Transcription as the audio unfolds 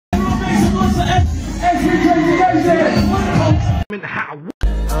I'm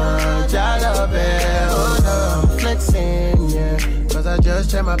flexing, yeah. Cause I just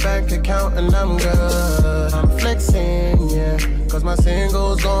checked my bank account and I'm good. I'm flexing, yeah. Cause my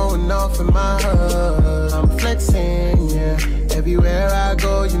singles going off in my hood. I'm flexing, yeah. Everywhere I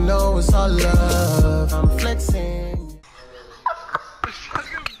go, you know it's all love. I'm flexing.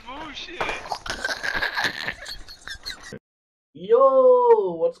 Fucking bullshit.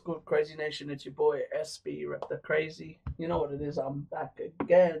 Yo, what's good, Crazy Nation? It's your boy Espy, Rep the Crazy. You know what it is, I'm back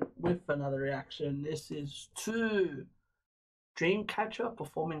again with another reaction. This is to Dreamcatcher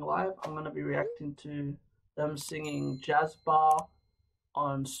performing live. I'm going to be reacting to them singing Jazz Bar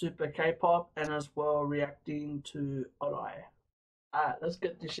on Super K-pop and as well reacting to Oddeye. Alright, let's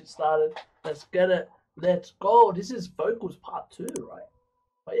get this shit started. Let's get it. Let's go. This is vocals part 2, right?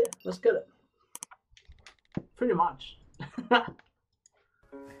 But yeah, let's get it. Pretty much.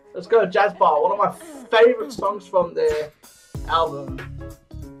 Let's go, Jazz Bar, one of my favorite songs from their album.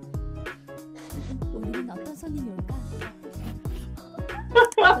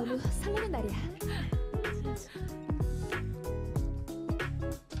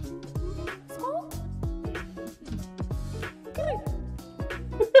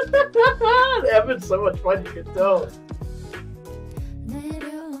 They're having so much fun, you can tell.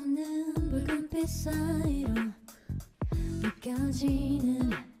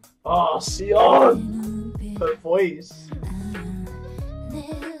 Oh, Sion! Her voice.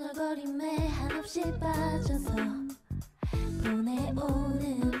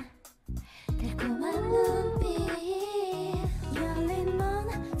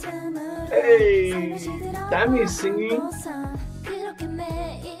 Hey! Dammy's singing.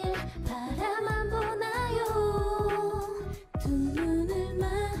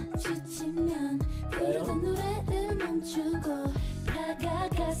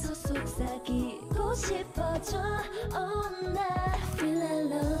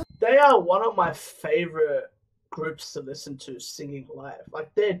 They are one of my favorite groups to listen to singing live.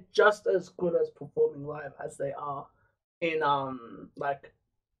 Like, they're just as good as performing live as they are in like,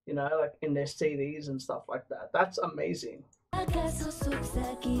 you know, like in their CDs and stuff like that. That's amazing.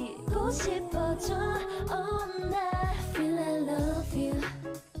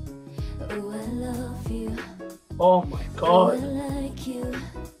 Oh my god.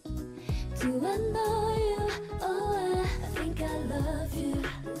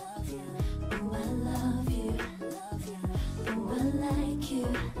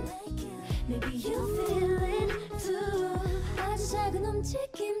 Maybe you feel it too. 아주 작은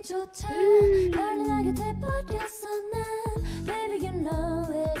움직임조차 발랄하게 돼버렸어 난. Baby you know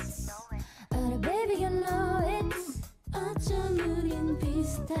it. 알아 baby you know it. 어쩜 우린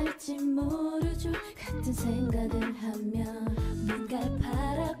비슷할지 모르죠. 같은 생각을 하면 뭔가를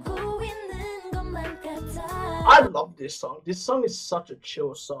바라고 있는 것만 같아. I love this song. This song is such a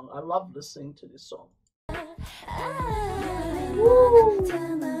chill song. I love listening to this song.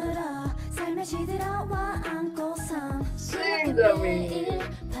 Sing to me.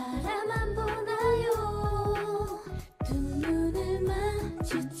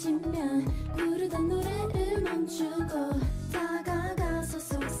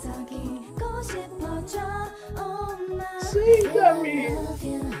 Sing to me.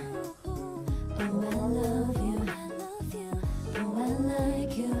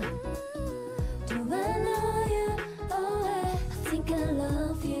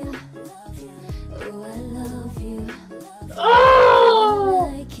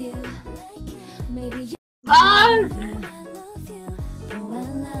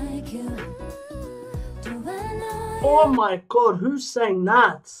 Oh my god, who sang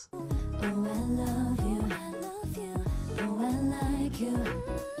that?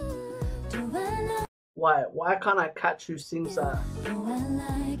 Why can't I catch who sings that?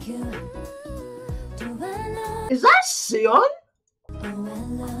 Is that Sion?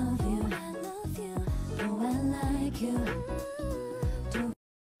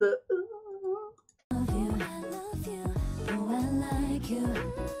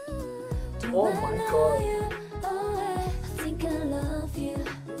 Oh my god.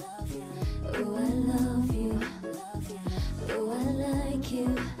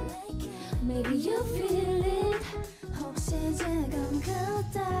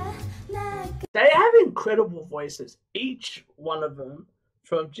 They have incredible voices, each one of them,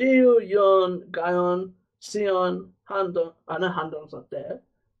 from Jiu, Yeon, Gaon, Sion, Handong. I know Handong's not there,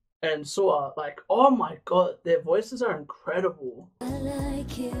 and Soa. Like, oh my god, their voices are incredible.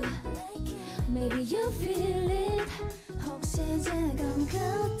 Maybe you feel it.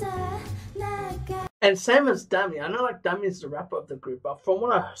 And same as Dammy. I know like Dammy is the rapper of the group, but from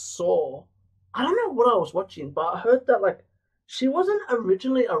what I saw I don't know what I was watching, but I heard that like she wasn't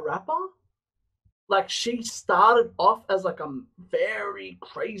originally a rapper. Like she started off as like a very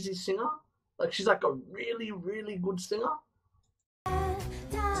crazy singer. Like she's like a really, really good singer.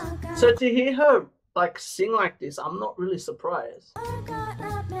 So to hear her like sing like this, I'm not really surprised.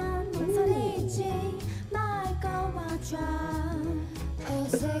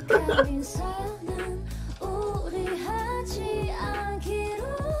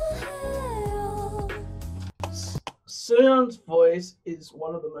 Seon's voice is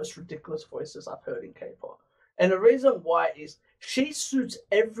one of the most ridiculous voices I've heard in K-pop. And the reason why is she suits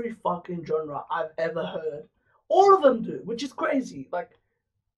every fucking genre I've ever heard. All of them do, which is crazy. Like,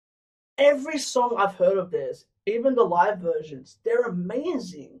 every song I've heard of theirs, even the live versions, they're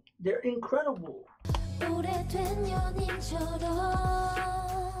amazing. They're incredible.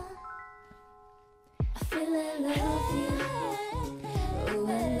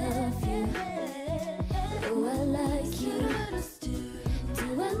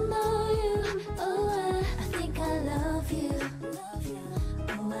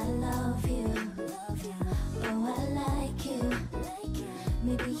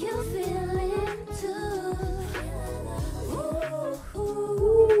 Maybe you feel it too.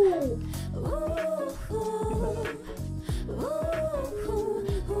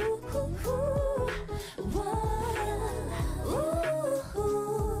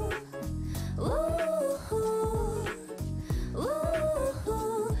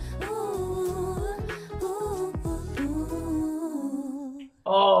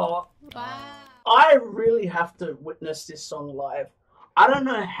 Oh, Wow. I really have to witness this song live. I don't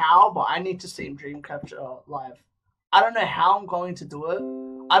know how, but I need to see Dreamcatcher live. I don't know how I'm going to do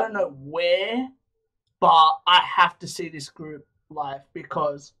it. I don't know where, but I have to see this group live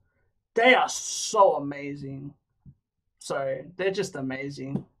because they are so amazing. So they're just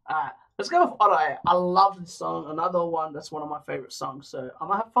amazing. Alright, let's go with Oddeye. I love this song. Another one that's one of my favorite songs. So I'm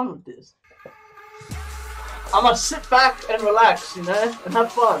gonna have fun with this. I'm gonna sit back and relax, you know, and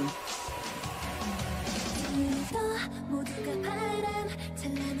have fun.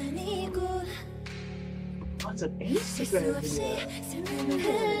 What's an Instagram video?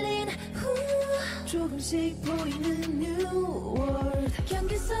 조금씩 보이는 new world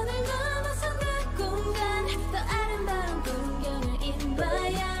경계선을 넘어선 그 공간 더 아름다운 풍경을 in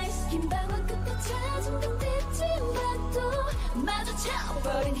my eyes 긴 방울 끝에 찾은 듯빛인 밤도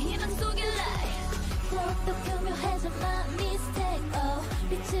마주쳐버린 희망 속의 light 또 교묘해져 my mistake oh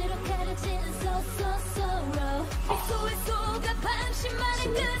빛으로 가려지는 so sorrow 미소에 속아 방심하는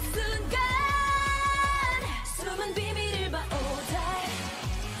그 순간 숨은 비밀을 봐 Oddeye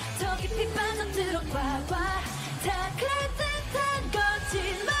더 깊이 빠져들어 봐봐 다 그럴듯한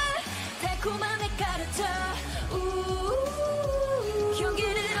거짓말 달콤함에 가르쳐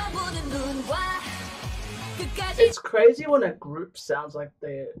용기를 얻는 눈과 끝까지 It's crazy when a group sounds like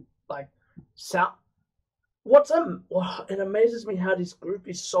they're like sound. It amazes me how this group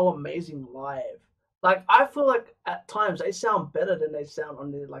is so amazing live. Like I feel like at times they sound better than they sound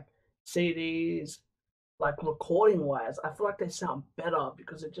on their like CDs. Like recording wise, I feel like they sound better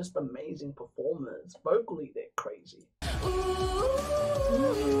because they're just amazing performers. Vocally, they're crazy.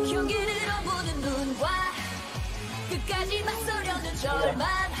 용기를 얻는 눈과 끝까지 맞서려는 절망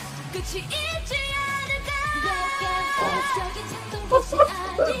끝이 있지 않을까 적인 작동빛이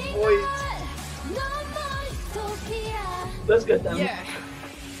아니야 Let's go down. Yeah.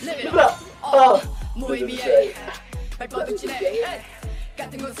 Live it Look up. up. Oh, 모임 위에 발뻗은 지네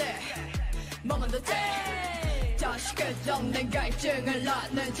같은 곳에 머무는 때 다시 끝없는 갈증을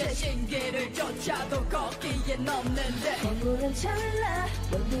낳는 제 신기를 쫓아도 거기에 넘는데 허물한 찰나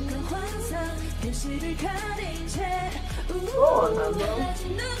완벽한 환상 현실을 가린 채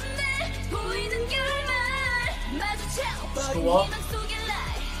우울해진 눈에 보이는 결말 마주쳐버린 좋아. 희망 속의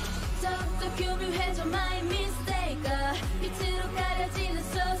light 더욱더 교묘해져 my mistake 빛으로 가려지는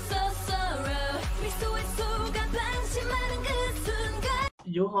so sorrow 미소에 속아 방심하는 그 순간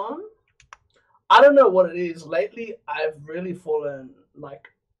Johan? I don't know what it is. Lately, I've really fallen like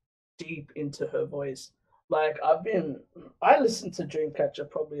deep into her voice. Like I listen to Dreamcatcher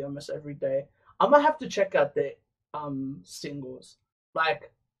probably almost every day. I'm gonna have to check out their singles,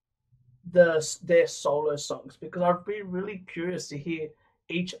 like their solo songs, because I'd be really curious to hear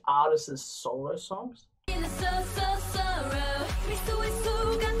each artist's solo songs. Even her voice.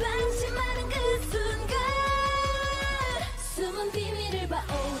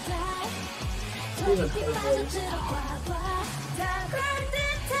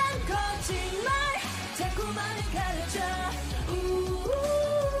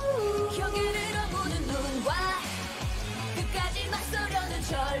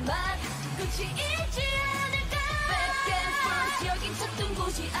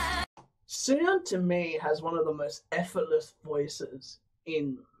 Suyeon to me has one of the most effortless voices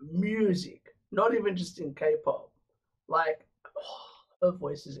in music, not even just in K-pop. Like, her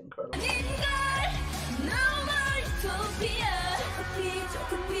voice is incredible.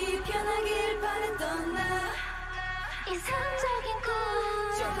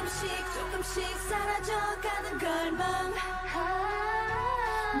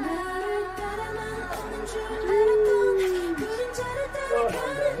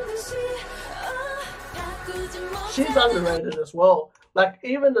 She's underrated as well. Like,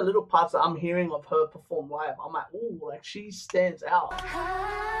 even the little parts that I'm hearing of her perform live, I'm like, ooh, like, she stands out.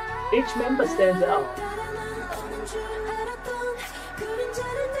 Each member stands out.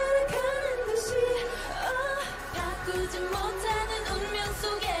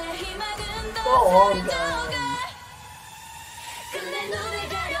 Go on, guys.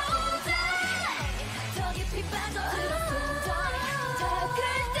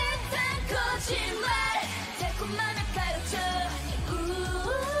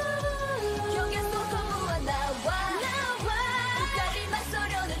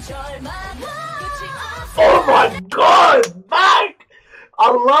 Oh my god, back!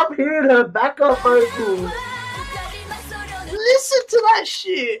 I love hearing her backup vocals. Listen to that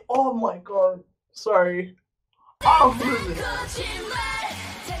shit. Oh my god. Sorry. I'm losing it.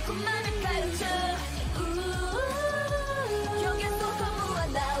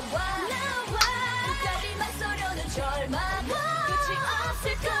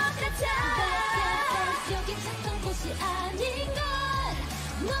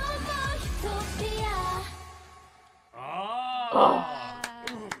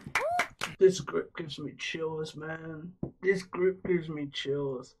 This group gives me chills, man. This group gives me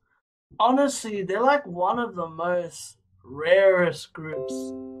chills. Honestly, they're like one of the most rarest groups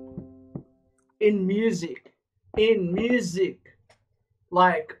in music.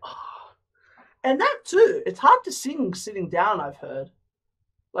 Like, and that too, it's hard to sing sitting down, I've heard.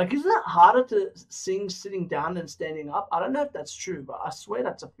 Like, isn't it harder to sing sitting down than standing up? I don't know if that's true, but I swear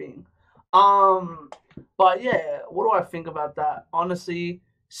that's a thing. But yeah, what do I think about that? Honestly,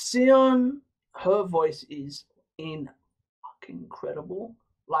 Sion, her voice is incredible.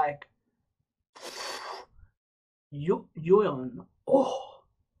 Like, Yoon, oh,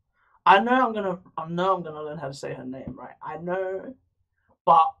 I know I'm gonna learn how to say her name right. I know,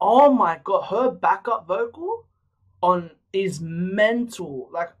 but oh my god, her backup vocal is mental.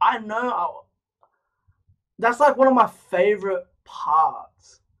 Like, I know that's like one of my favorite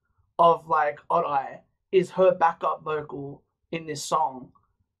parts of like Oddeye is her backup vocal in this song.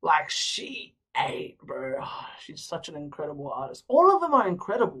 Like, she ate, bro. She's such an incredible artist. All of them are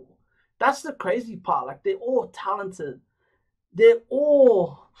incredible. That's the crazy part. Like, they're all talented. They're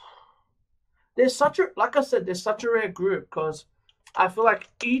such a, like I said, they're such a rare group because I feel like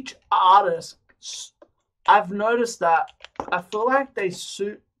each artist, I've noticed that I feel like they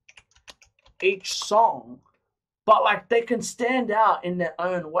suit each song, but like they can stand out in their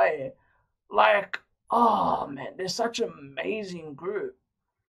own way. Like, oh man, they're such an amazing group.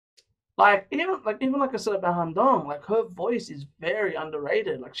 Like even like I said about Handong, like her voice is very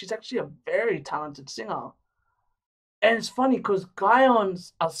underrated. Like, she's actually a very talented singer. And it's funny because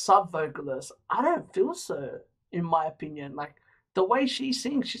Guyon's a sub vocalist. I don't feel so, in my opinion. Like, the way she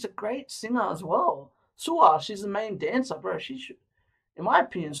sings, she's a great singer as well. Suwa, she's the main dancer, bro. In my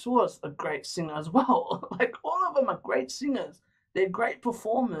opinion, Suwa's a great singer as well. Like, all of them are great singers. They're great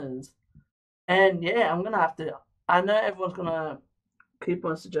performers. And yeah, I'm gonna have to. I know everyone's gonna keep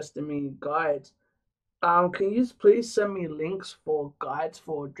on suggesting me guides. Can you please send me links for guides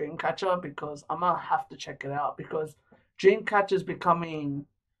for Dreamcatcher, because I'm gonna have to check it out, because Dreamcatcher is becoming,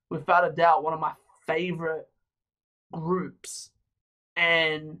 without a doubt, one of my favorite groups,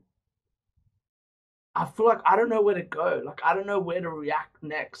 and I feel like I don't know where to go. Like, I don't know where to react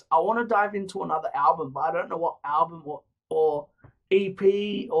next. I want to dive into another album, but I don't know what album or EP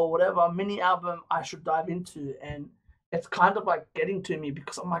or whatever mini album I should dive into, and it's kind of like getting to me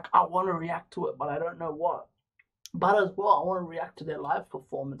because I'm like, I want to react to it, but I don't know what. But as well, I want to react to their live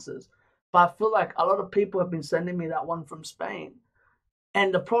performances. But I feel like a lot of people have been sending me that one from Spain.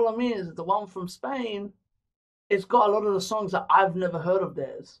 And the problem is, the one from Spain, it's got a lot of the songs that I've never heard of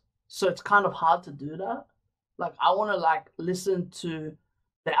theirs. So it's kind of hard to do that. Like, I want to like listen to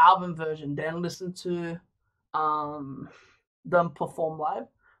the album version, then listen to them perform live.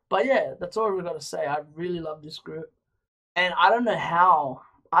 But yeah, that's all we got to say. I really love this group. And I don't know how,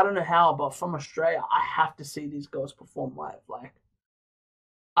 but from Australia, I have to see these girls perform live. Like,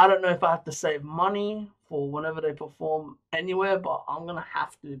 I don't know if I have to save money for whenever they perform anywhere, but I'm gonna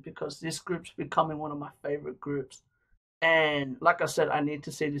have to because this group's becoming one of my favorite groups. And like I said, I need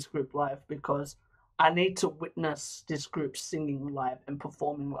to see this group live because I need to witness this group singing live and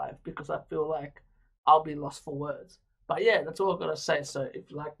performing live because I feel like I'll be lost for words. But yeah, that's all I gotta say. So if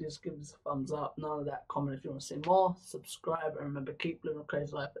you like this, give us a thumbs up. None of that. Comment if you want to see more. Subscribe and remember, keep living a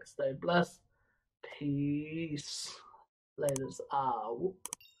crazy life and stay blessed. Peace. Laters. Ah, whoop.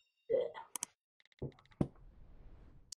 Yeah.